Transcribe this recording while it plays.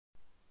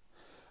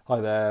Hi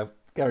there,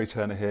 Gary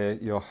Turner here,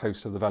 your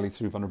host of the Value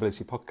Through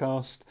Vulnerability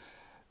podcast.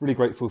 Really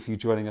grateful for you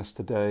joining us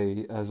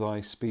today as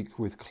I speak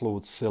with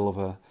Claude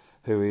Silver,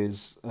 who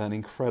is an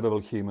incredible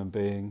human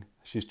being.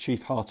 She's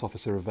Chief Heart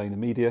Officer of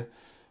VaynerMedia.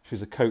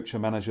 She's a coach, a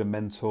manager,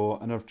 mentor,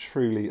 and a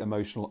truly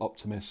emotional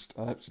optimist.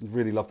 I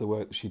really love the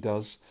work that she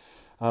does.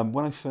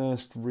 When I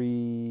first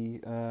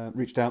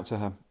reached out to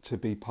her to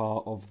be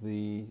part of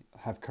the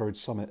Have Courage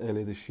Summit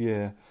earlier this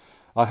year,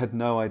 I had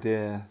no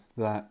idea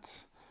that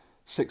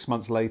 6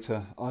 months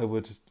later I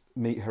would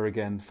meet her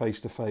again face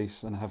to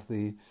face and have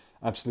the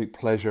absolute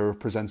pleasure of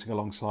presenting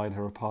alongside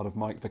her a part of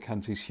Mike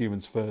Vacanti's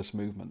Humans First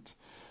movement.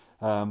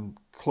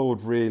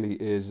 Claude really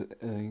is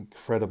an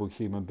incredible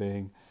human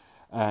being,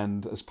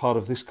 and as part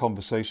of this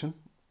conversation,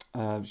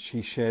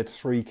 she shared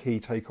three key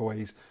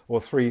takeaways,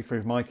 or three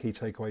of my key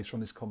takeaways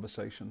from this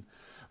conversation,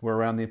 were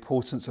around the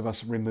importance of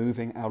us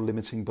removing our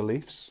limiting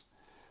beliefs,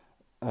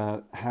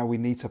 how we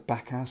need to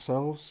back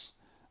ourselves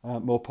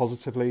more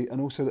positively,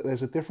 and also that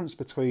there's a difference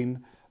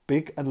between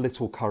big and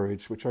little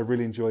courage, which I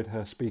really enjoyed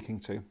her speaking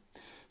to.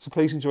 So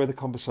please enjoy the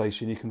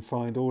conversation. You can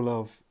find all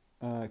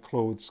of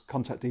Claude's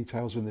contact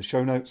details in the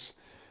show notes,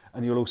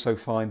 and you'll also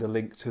find a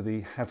link to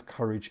the Have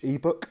Courage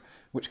ebook,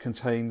 which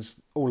contains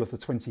all of the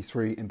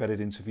 23 embedded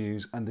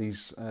interviews and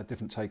these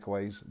different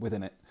takeaways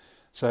within it.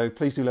 So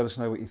please do let us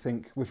know what you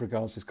think with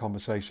regards to this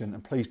conversation,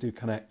 and please do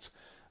connect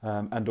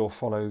and or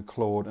follow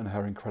Claude and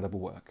her incredible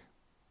work.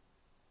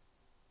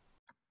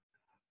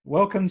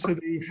 Welcome to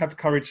the Have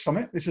Courage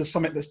Summit. This is a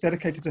summit that's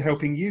dedicated to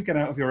helping you get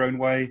out of your own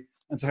way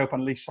and to help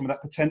unleash some of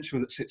that potential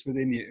that sits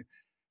within you.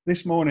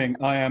 This morning,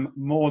 I am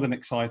more than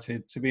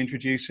excited to be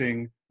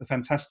introducing the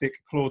fantastic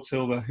Claude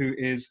Silver, who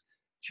is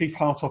Chief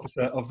Heart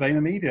Officer of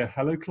VaynerMedia.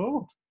 Hello,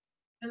 Claude.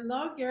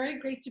 Hello, Gary.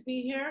 Great to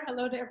be here.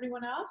 Hello to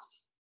everyone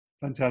else.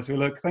 Fantastic.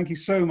 Look, thank you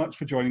so much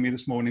for joining me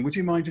this morning. Would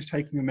you mind just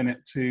taking a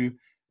minute to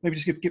maybe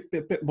just give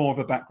a bit more of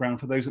a background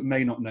for those that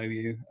may not know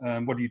you?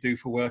 What do you do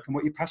for work and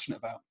what you're passionate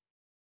about?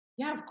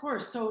 Yeah, of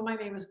course. So my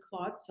name is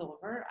Claude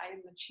Silver. I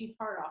am the Chief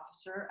Heart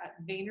Officer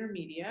at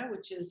VaynerMedia,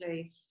 which is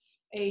a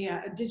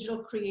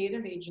digital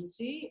creative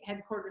agency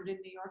headquartered in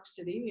New York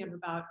City. We have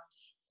about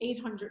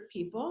 800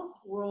 people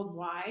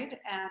worldwide,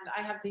 and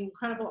I have the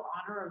incredible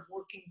honor of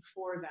working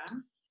for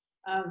them,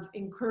 of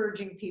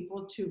encouraging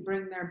people to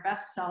bring their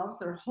best selves,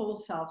 their whole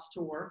selves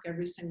to work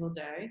every single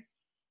day.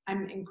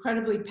 I'm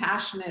incredibly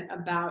passionate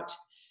about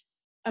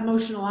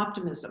emotional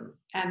optimism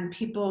and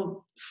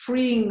people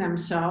freeing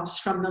themselves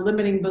from the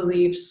limiting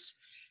beliefs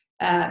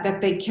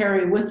that they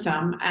carry with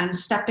them and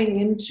stepping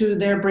into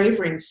their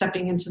bravery and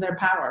stepping into their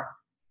power.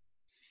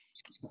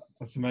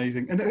 That's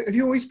amazing. And have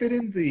you always been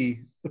in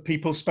the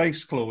people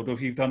space, Claude, or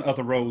have you done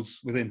other roles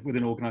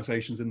within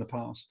organizations in the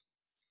past?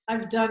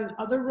 I've done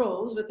other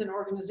roles within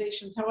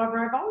organizations. However,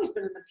 I've always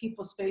been in the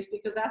people space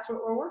because that's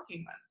what we're working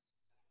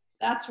with.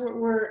 That's what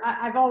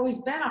I've always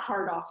been a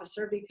heart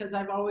officer because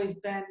I've always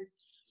been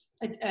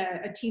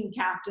a team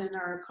captain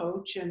or a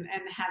coach and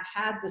have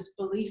had this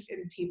belief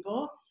in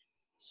people.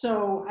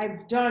 So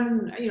I've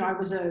done, I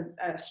was a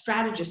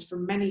strategist for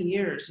many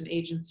years in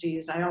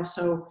agencies. I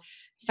also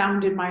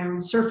founded my own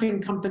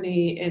surfing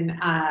company in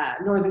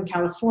Northern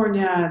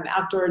California, and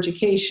outdoor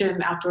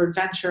education, outdoor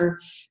adventure,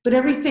 but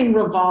everything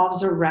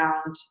revolves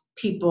around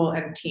people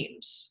and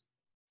teams.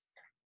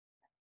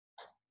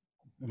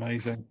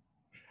 Amazing.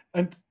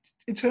 And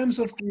in terms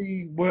of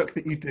the work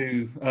that you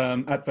do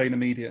at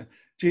VaynerMedia,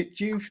 do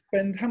you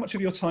spend, how much of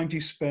your time do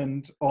you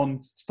spend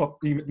on,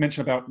 you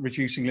mentioned about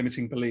reducing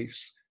limiting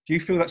beliefs. Do you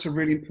feel that's a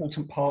really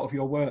important part of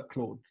your work,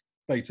 Claude,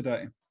 day to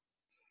day?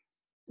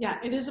 Yeah,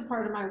 it is a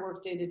part of my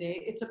work day to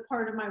day. It's a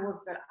part of my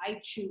work that I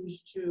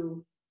choose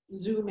to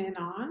zoom in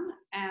on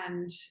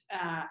and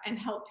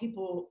help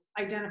people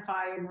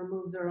identify and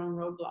remove their own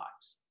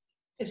roadblocks.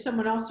 If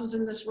someone else was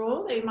in this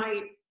role, they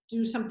might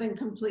do something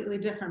completely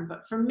different.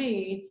 But for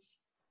me,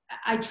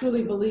 I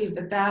truly believe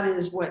that that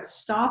is what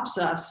stops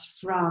us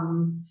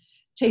from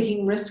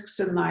taking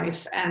risks in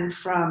life and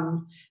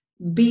from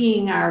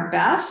being our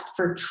best,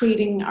 for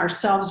treating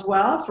ourselves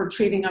well, for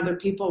treating other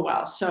people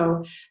well.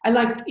 So I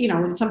like,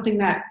 it's something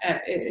that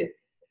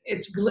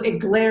it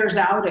glares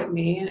out at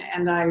me,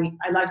 and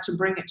I like to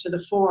bring it to the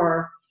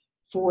fore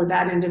for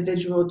that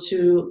individual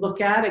to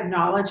look at,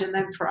 acknowledge, and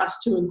then for us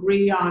to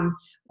agree on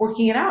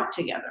working it out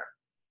together.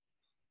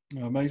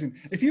 Oh, amazing.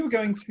 If you were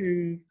going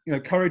to,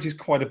 courage is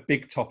quite a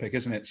big topic,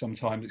 isn't it?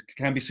 Sometimes it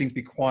can be seen to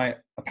be quite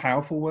a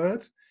powerful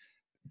word.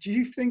 Do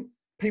you think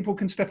people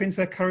can step into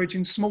their courage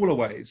in smaller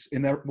ways,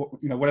 in their,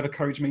 whatever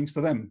courage means to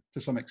them, to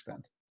some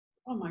extent?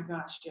 Oh my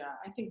gosh, yeah.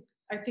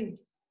 I think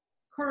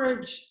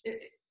courage,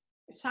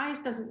 size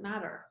doesn't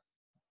matter.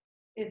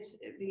 It's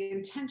the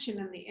intention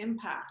and the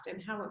impact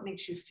and how it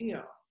makes you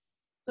feel.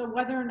 So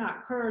whether or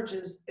not courage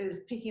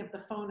is picking up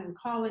the phone and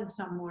calling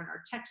someone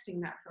or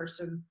texting that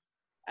person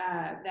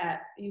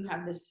that you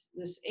have this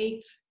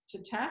ache to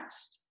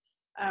text,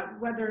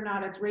 whether or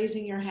not it's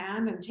raising your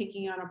hand and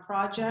taking on a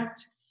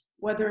project,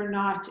 whether or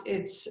not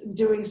it's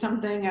doing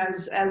something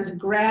as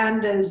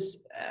grand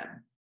as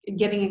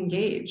getting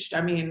engaged. I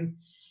mean,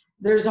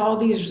 there's all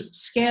these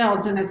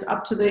scales, and it's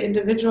up to the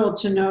individual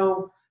to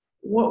know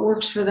what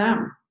works for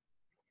them.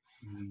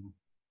 Mm.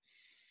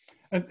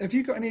 And have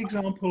you got any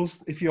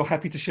examples, if you're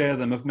happy to share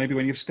them, of maybe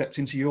when you've stepped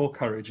into your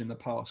courage in the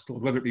past,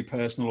 Claude, whether it be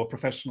personal or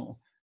professional?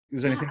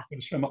 Is there anything that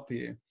would come up for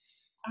you?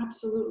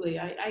 Absolutely.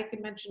 I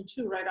can mention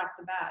two right off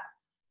the bat.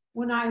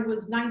 When I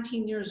was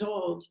 19 years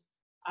old,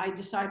 I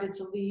decided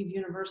to leave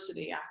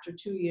university after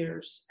 2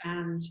 years,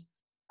 and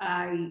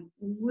I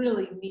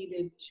really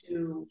needed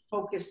to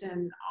focus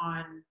in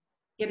on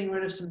getting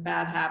rid of some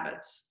bad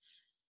habits.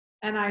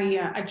 And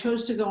I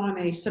chose to go on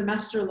a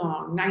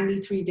semester-long,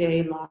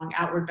 93-day-long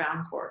Outward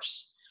Bound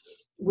course,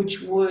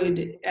 which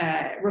would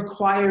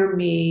require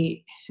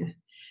me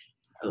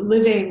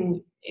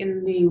living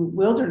in the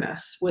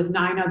wilderness with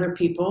 9 other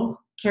people,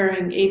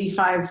 carrying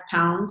 85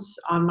 pounds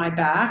on my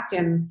back,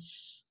 and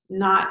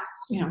not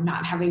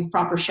having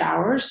proper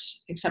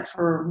showers except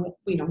for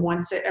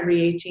once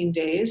every 18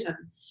 days. And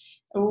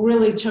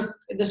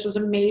this was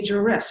a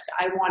major risk.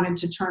 I wanted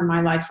to turn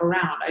my life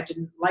around. I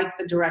didn't like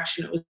the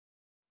direction it was,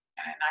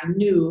 and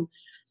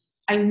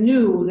I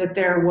knew that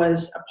there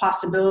was a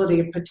possibility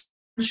of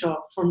potential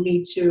for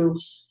me to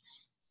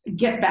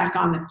get back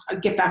on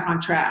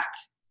track.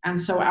 And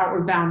so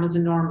Outward Bound was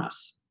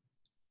enormous.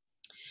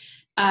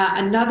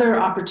 Another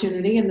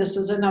opportunity, and this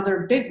is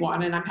another big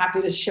one, and I'm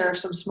happy to share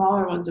some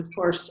smaller ones, of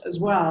course, as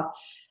well.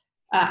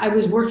 I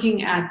was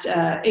working at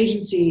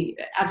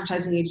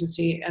advertising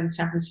agency in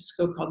San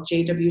Francisco called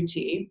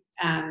JWT,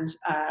 and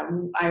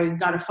I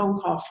got a phone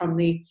call from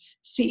the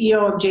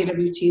CEO of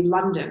JWT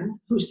London,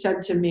 who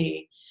said to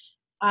me,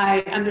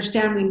 "I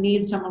understand we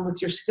need someone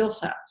with your skill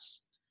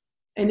sets."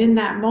 And in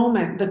that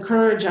moment, the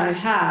courage I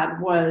had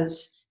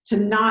was to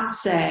not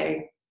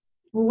say,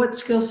 "Well, what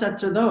skill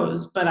sets are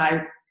those?" But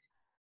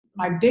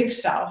my big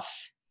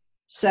self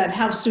said,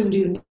 "How soon do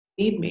you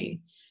need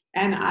me?"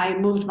 And I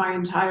moved my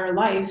entire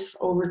life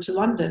over to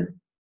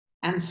London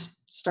and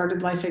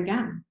started life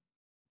again.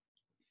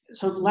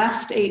 So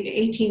left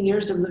 18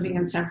 years of living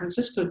in San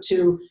Francisco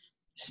to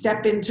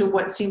step into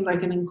what seemed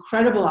like an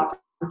incredible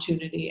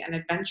opportunity and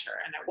adventure.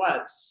 And it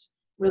was,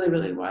 really,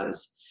 really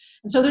was.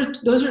 And so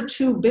those are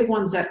two big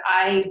ones that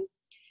I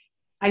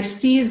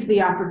seized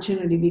the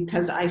opportunity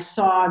because I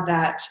saw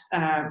that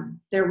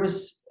there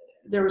was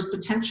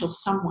potential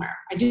somewhere.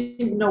 I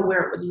didn't know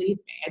where it would lead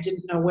me. I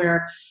didn't know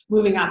where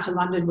moving out to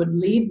London would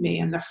lead me,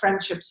 and the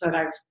friendships that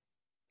I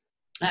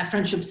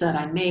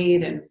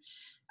made, and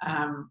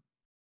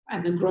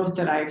the growth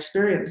that I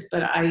experienced.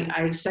 But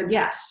I said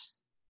yes.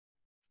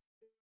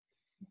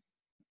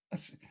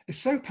 It's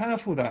so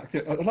powerful that.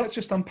 I'd like to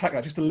just unpack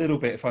that just a little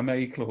bit, if I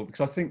may, Claude,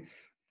 because I think,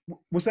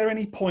 was there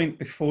any point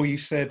before you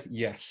said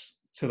yes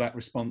to that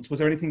response? Was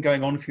there anything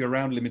going on for you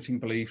around limiting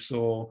beliefs,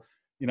 or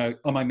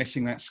am I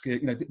missing that skill?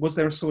 Was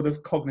there a sort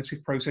of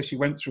cognitive process you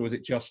went through? Or was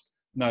it just,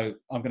 no,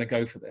 I'm going to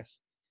go for this?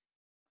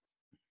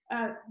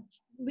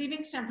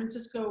 Leaving San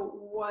Francisco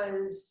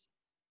was,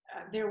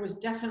 there was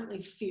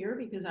definitely fear,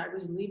 because I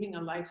was leaving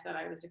a life that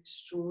I was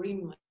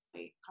extremely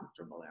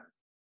comfortable in.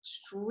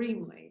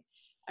 Extremely.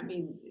 I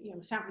mean,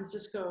 San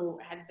Francisco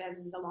had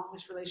been the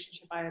longest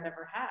relationship I had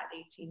ever had,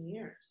 18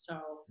 years.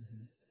 So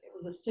it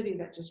was a city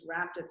that just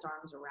wrapped its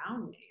arms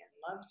around me and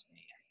loved me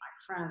and my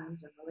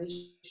friends and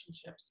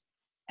relationships.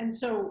 And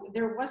so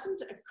there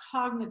wasn't a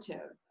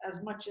cognitive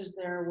as much as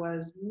there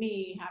was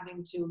me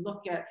having to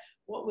look at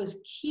what was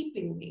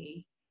keeping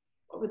me,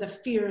 what were the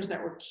fears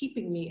that were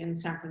keeping me in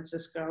San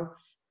Francisco,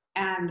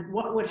 and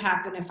what would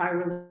happen if I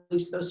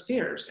released those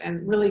fears,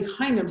 and really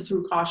kind of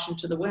threw caution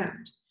to the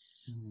wind.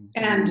 Mm-hmm.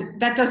 And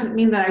that doesn't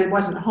mean that I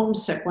wasn't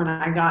homesick when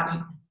I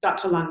got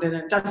to London.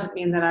 It doesn't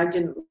mean that I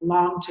didn't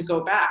long to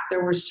go back.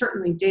 There were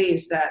certainly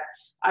days that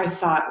I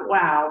thought,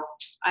 wow,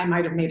 I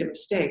might have made a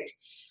mistake.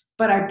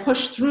 But I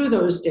pushed through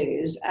those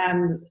days,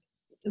 and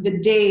the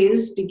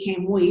days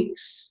became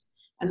weeks,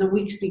 and the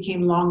weeks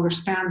became longer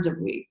spans of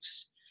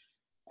weeks.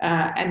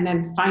 And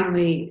then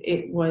finally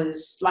it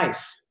was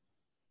life.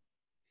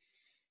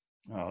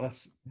 Oh,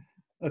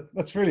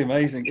 that's really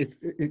amazing.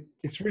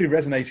 It's really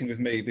resonating with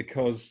me,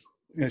 because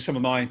some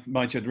of my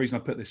the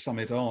reason I put this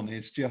summit on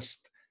is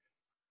just,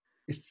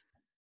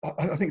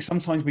 I think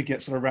sometimes we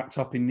get sort of wrapped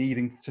up in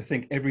needing to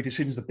think every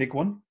decision is a big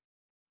one.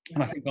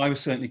 And I think I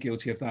was certainly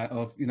guilty of that,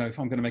 of, if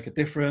I'm going to make a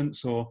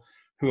difference, or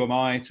who am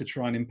I to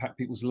try and impact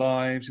people's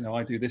lives?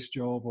 I do this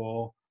job,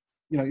 or,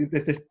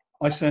 there's this,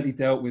 I certainly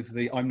dealt with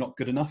the I'm not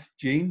good enough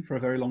gene for a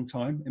very long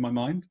time in my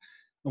mind.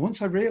 And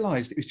once I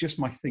realized it was just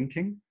my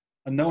thinking,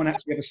 and no one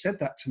actually ever said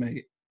that to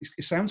me,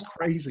 it sounds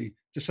crazy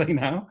to say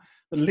now,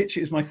 but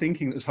literally it's my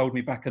thinking that has held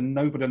me back, and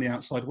nobody on the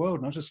outside world.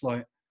 And I was just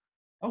like,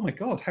 oh my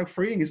God, how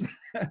freeing is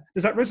that?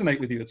 Does that resonate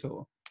with you at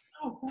all?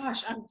 Oh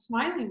gosh, I'm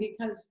smiling,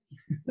 because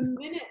the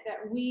minute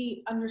that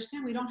we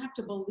understand we don't have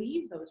to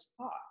believe those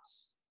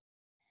thoughts,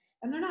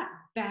 and they're not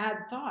bad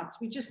thoughts,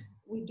 we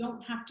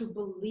don't have to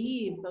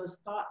believe those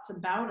thoughts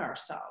about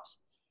ourselves.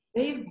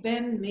 They've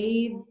been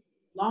made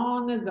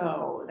long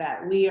ago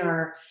that we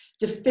are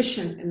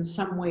deficient in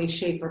some way,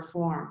 shape, or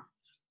form.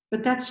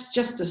 But that's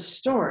just a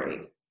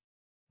story.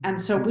 And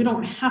so we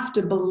don't have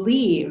to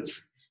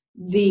believe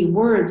the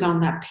words on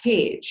that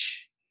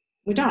page.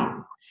 We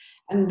don't.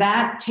 And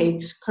that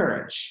takes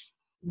courage.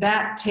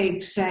 That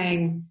takes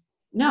saying,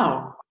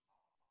 no,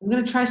 I'm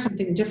going to try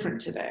something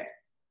different today.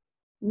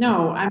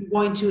 No, I'm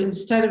going to,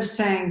 instead of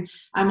saying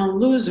I'm a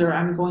loser,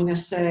 I'm going to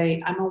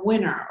say I'm a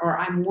winner, or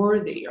I'm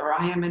worthy, or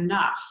I am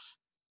enough.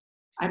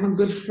 I'm a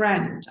good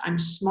friend. I'm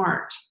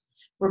smart.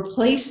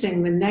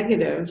 Replacing the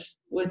negative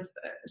with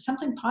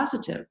something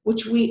positive,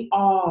 which we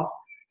all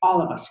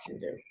of us can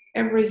do.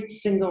 Every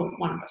single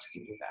one of us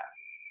can do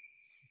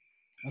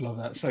that. I love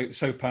that.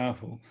 So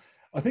powerful.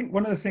 I think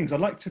one of the things I'd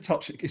like to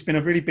touch, it's been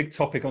a really big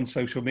topic on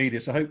social media.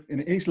 So I hope,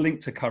 and it is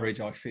linked to courage,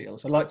 I feel.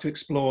 So I'd like to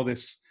explore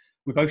this.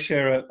 We both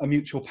share a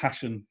mutual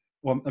passion,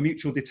 or a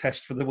mutual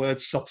detest for the word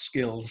soft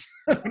skills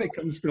when it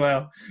comes to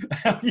our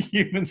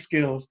human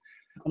skills.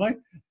 And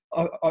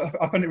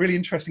I find it really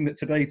interesting that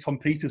today Tom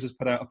Peters has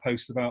put out a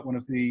post about one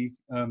of the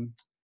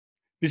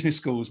business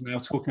schools now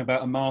talking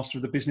about a master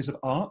of the business of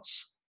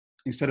arts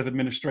instead of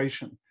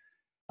administration.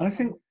 And I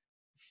think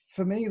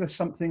for me, there's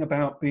something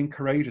about being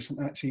courageous and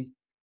actually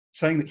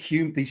saying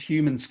that these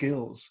human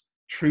skills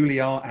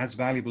truly are as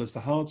valuable as the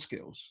hard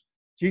skills.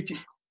 Does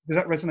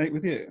that resonate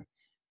with you?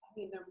 I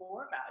mean, they're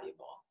more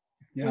valuable.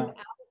 Yeah. Without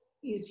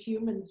these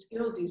human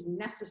skills, these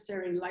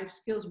necessary life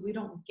skills, we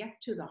don't get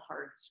to the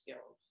hard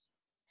skills.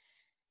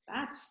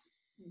 That's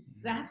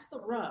the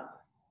rub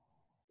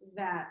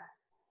that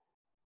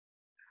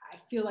I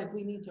feel like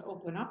we need to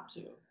open up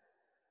to.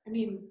 I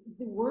mean,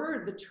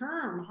 the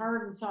term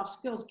hard and soft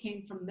skills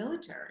came from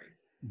military.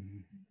 Mm-hmm.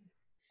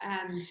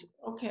 And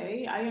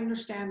okay, I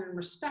understand and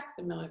respect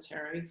the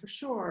military for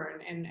sure,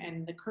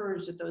 and the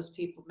courage that those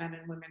people, men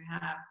and women,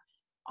 have,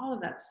 all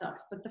of that stuff.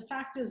 But the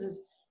fact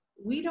is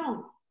we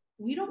don't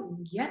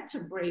get to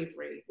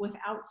bravery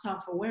without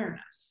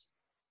self-awareness.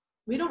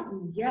 We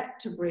don't get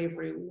to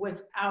bravery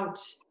without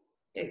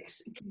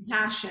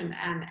compassion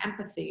and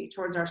empathy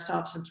towards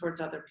ourselves and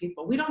towards other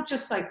people. We don't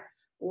just like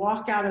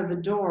walk out of the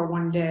door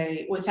one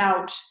day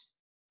without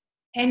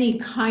any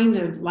kind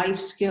of life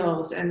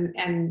skills and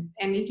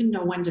even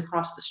know when to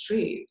cross the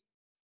street.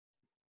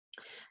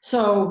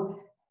 So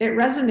it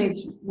resonates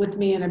with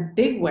me in a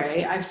big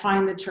way. I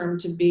find the term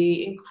to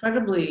be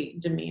incredibly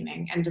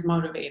demeaning and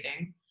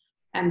demotivating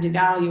and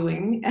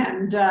devaluing.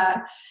 And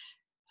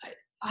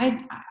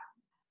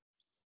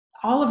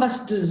all of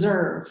us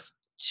deserve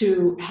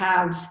to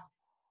have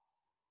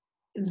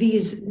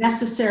these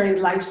necessary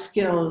life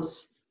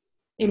skills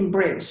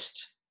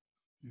embraced.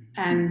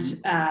 And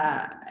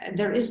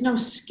there is no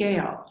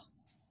scale.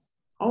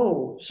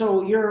 Oh,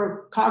 so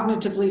you're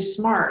cognitively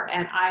smart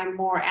and I'm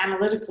more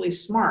analytically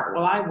smart.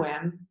 Well, I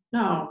win.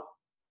 No,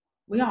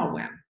 we all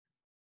win.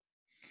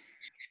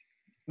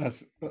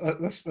 That's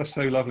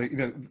so lovely. You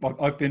know,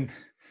 I've been,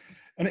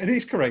 and it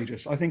is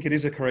courageous. I think it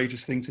is a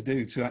courageous thing to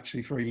do, to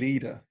actually, for a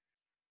leader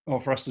or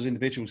for us as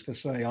individuals, to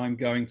say, I'm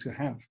going to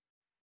have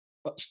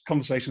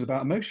conversations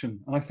about emotion.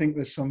 And I think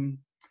there's something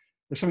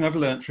I've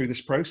learned through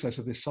this process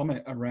of this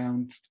summit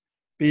around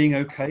being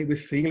okay with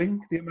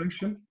feeling the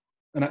emotion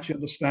and actually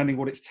understanding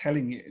what it's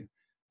telling you.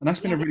 And that's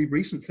been a really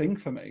recent thing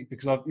for me,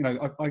 because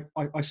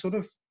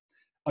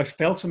I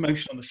felt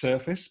emotion on the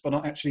surface, but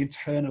not actually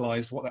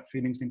internalized what that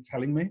feeling's been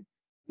telling me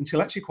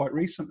until actually quite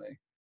recently.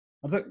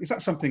 Is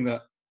that something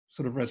that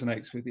sort of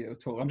resonates with you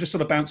at all? I'm just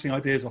sort of bouncing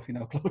ideas off you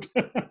now, Claude.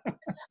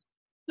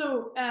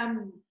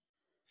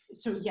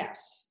 So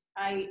yes,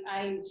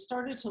 I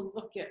started to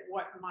look at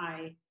what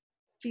my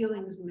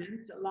feelings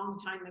meant a long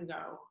time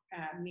ago,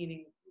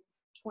 meaning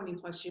 20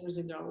 plus years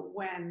ago,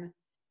 when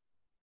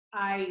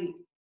I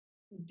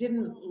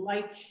didn't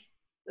like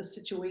the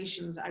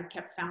situations I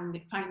kept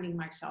finding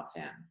myself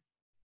in.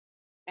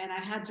 And I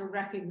had to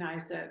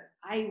recognize that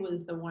I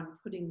was the one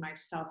putting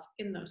myself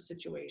in those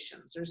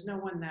situations. There's no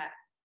one that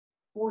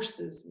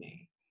forces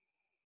me.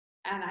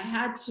 And I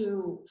had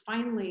to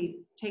finally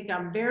take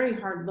a very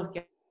hard look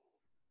at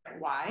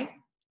why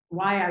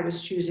I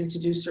was choosing to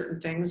do certain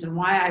things, and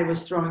why I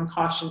was throwing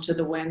caution to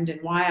the wind, and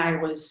why I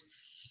was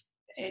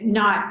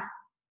not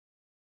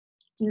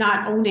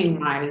owning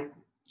my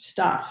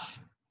stuff.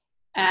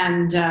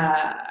 And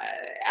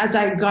as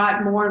I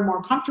got more and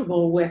more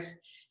comfortable with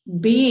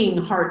being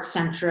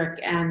heart-centric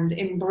and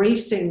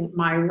embracing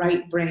my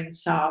right brain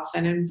self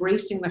and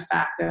embracing the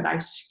fact that I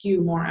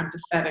skew more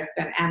empathetic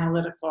than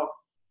analytical,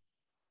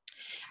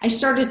 I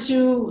started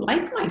to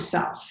like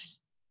myself.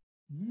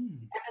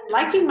 And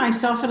liking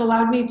myself, it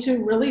allowed me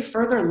to really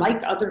further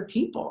like other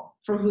people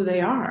for who they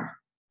are.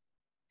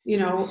 You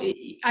know,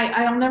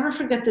 I'll never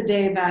forget the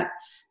day that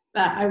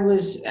I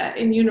was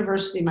in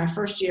university, my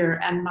first year,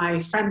 and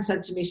my friend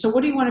said to me, so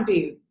what do you want to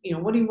be? You know,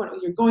 what do you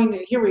want? You're going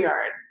to, here we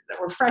are,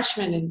 we're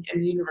freshmen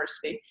in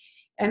university.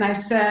 And I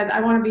said, I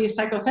want to be a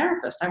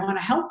psychotherapist. I want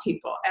to help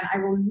people. And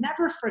I will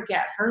never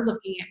forget her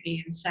looking at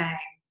me and saying,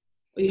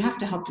 well, you have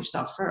to help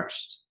yourself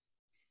first.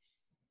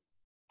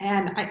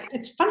 And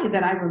it's funny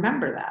that I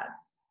remember that.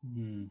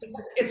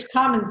 Because it's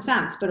common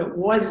sense, but it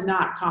was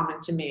not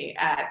common to me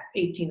at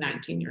 18,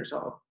 19 years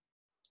old.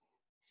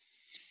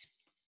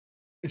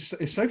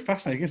 It's so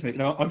fascinating, isn't it?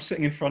 Now, I'm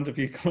sitting in front of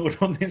you, Claude,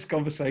 on this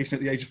conversation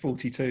at the age of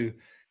 42,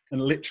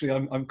 and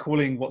literally I'm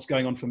calling what's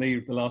going on for me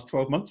the last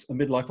 12 months a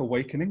midlife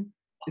awakening.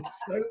 It's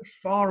so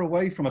far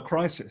away from a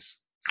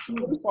crisis, so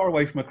far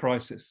away from a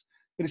crisis,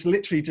 but it's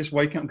literally just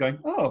waking up and going,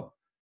 oh,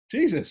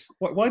 Jesus,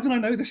 why didn't I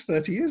know this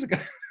 30 years ago?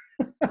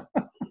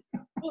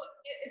 Well,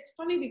 it's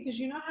funny because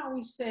you know how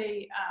we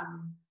say,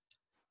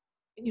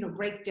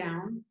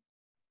 breakdown?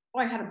 Oh,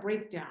 I had a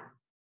breakdown.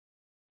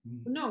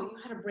 No, you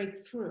had a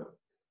breakthrough.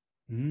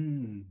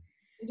 Mm.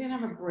 You didn't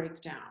have a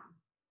breakdown.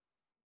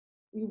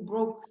 You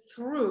broke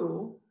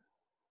through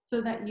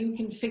so that you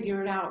can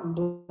figure it out and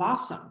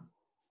blossom.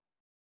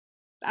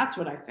 That's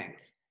what I think.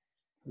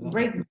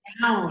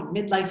 Breakdown,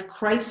 midlife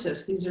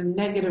crisis, these are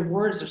negative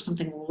words. There's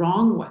something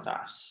wrong with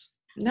us.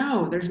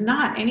 No, there's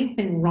not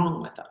anything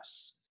wrong with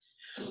us.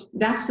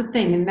 That's the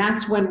thing. And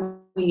that's when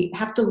we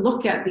have to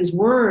look at these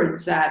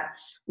words, that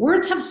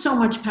words have so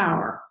much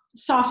power.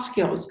 Soft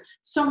skills,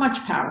 so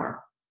much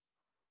power.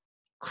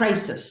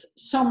 Crisis,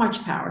 so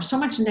much power, so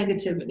much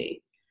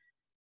negativity.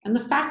 And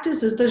the fact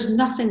is there's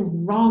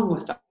nothing wrong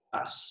with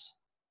us.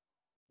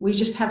 We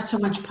just have so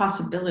much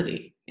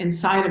possibility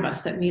inside of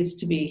us that needs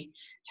to be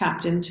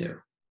tapped into.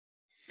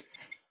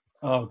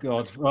 Oh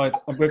God, right.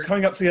 We're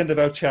coming up to the end of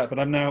our chat, but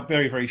I'm now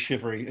very, very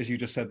shivery as you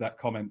just said that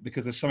comment,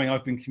 because there's something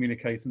I've been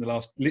communicating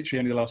literally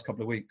only the last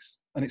couple of weeks.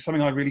 And it's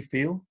something I really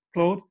feel,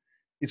 Claude,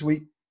 is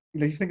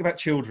you think about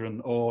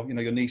children or,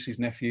 your nieces,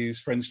 nephews,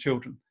 friends'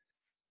 children.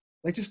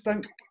 They just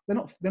they're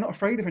not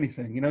afraid of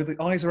anything. The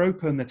eyes are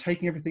open, they're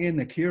taking everything in,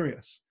 they're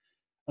curious.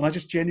 And I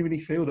just genuinely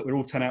feel that we're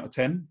all 10 out of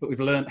 10, but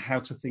we've learned how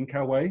to think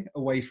our way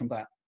away from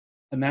that.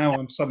 And now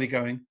I'm suddenly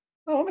going,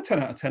 oh, I'm a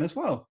 10 out of 10 as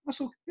well.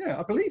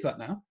 I believe that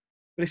now.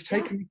 But it's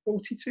taken me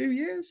 42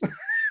 years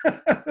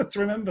to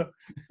remember.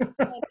 Okay,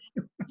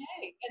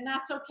 and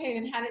that's okay.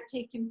 And had it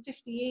taken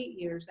 58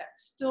 years, that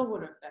still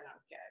would have been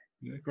okay.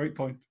 Yeah, great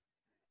point.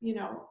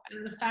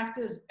 And the fact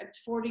is, it's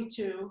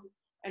 42,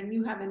 and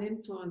you have an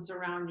influence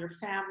around your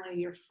family,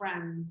 your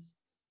friends,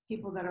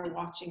 people that are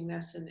watching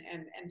this and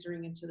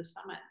entering into the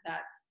summit,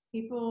 that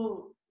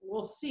people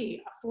will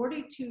see a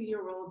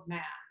 42-year-old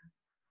man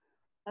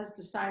has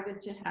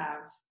decided to have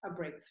a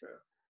breakthrough,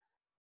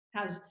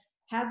 has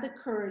had the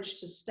courage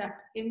to step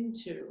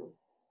into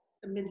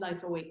a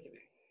midlife awakening.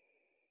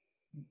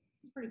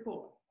 It's pretty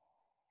cool.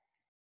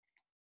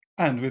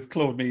 And with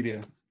Claude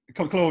Media,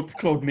 Claude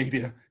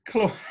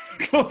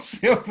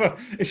Silver,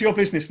 it's your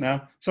business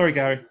now. Sorry,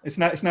 Gary, it's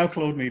now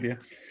Claude Media.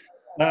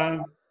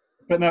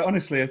 But no,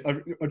 honestly,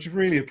 I just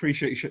really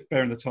appreciate you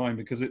sparing the time,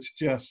 because it's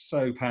just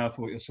so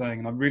powerful what you're saying,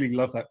 and I really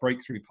love that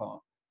breakthrough part.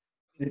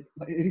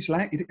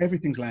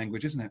 Everything's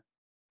language, isn't it?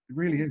 It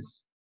really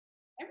is.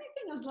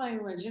 Everything is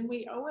language, and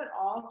we owe it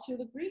all to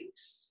the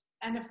Greeks.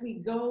 And if we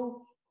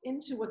go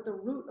into what the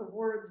root of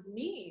words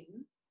mean,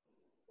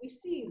 we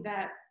see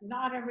that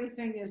not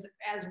everything is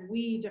as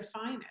we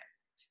define it.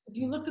 If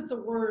you look at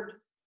the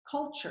word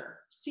culture,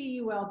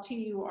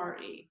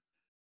 C-U-L-T-U-R-E,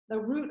 the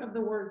root of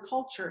the word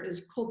culture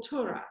is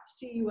cultura,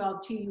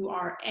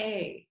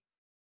 C-U-L-T-U-R-A,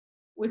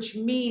 which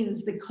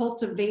means the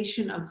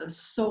cultivation of the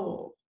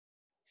soul.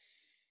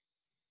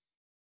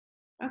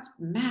 That's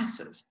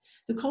massive.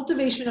 The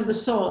cultivation of the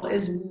soul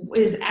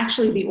is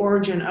actually the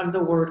origin of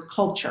the word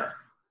culture.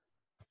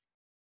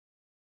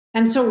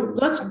 And so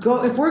let's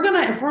go, if we're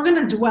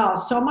gonna dwell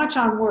so much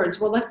on words,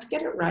 well, let's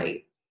get it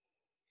right.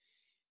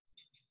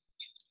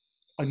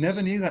 I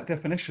never knew that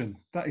definition.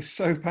 That is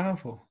so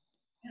powerful.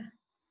 Yeah.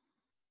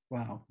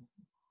 Wow.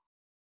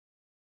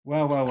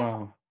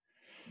 Wow.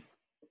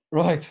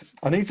 Right.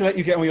 I need to let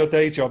you get on with your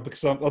day job,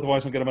 because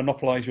otherwise I'm going to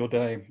monopolize your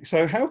day.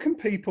 So how can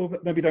people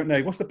that maybe don't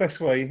know, what's the best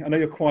way? I know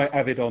you're quite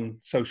avid on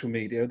social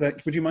media.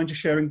 Would you mind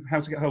just sharing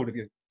how to get hold of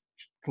you,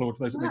 Claude,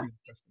 for those that may be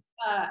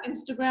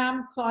interested?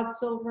 Instagram, Claude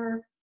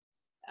Silver.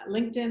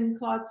 LinkedIn,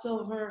 Claude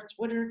Silver.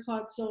 Twitter,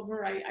 Claude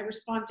Silver. I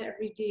respond to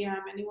every DM.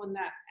 Anyone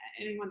that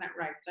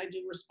writes, I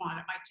do respond.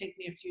 It might take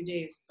me a few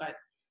days, but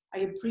I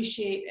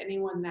appreciate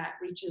anyone that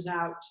reaches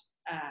out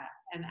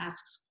and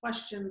asks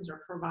questions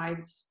or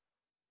provides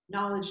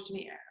knowledge to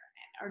me,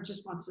 or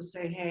just wants to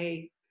say,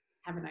 hey,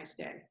 have a nice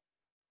day.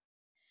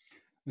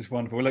 It's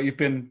wonderful. Well, look, you've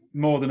been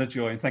more than a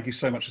joy, and thank you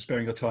so much for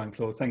sparing your time,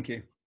 Claude. Thank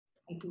you.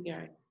 Thank you,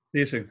 Gary. See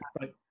you soon.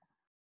 Bye.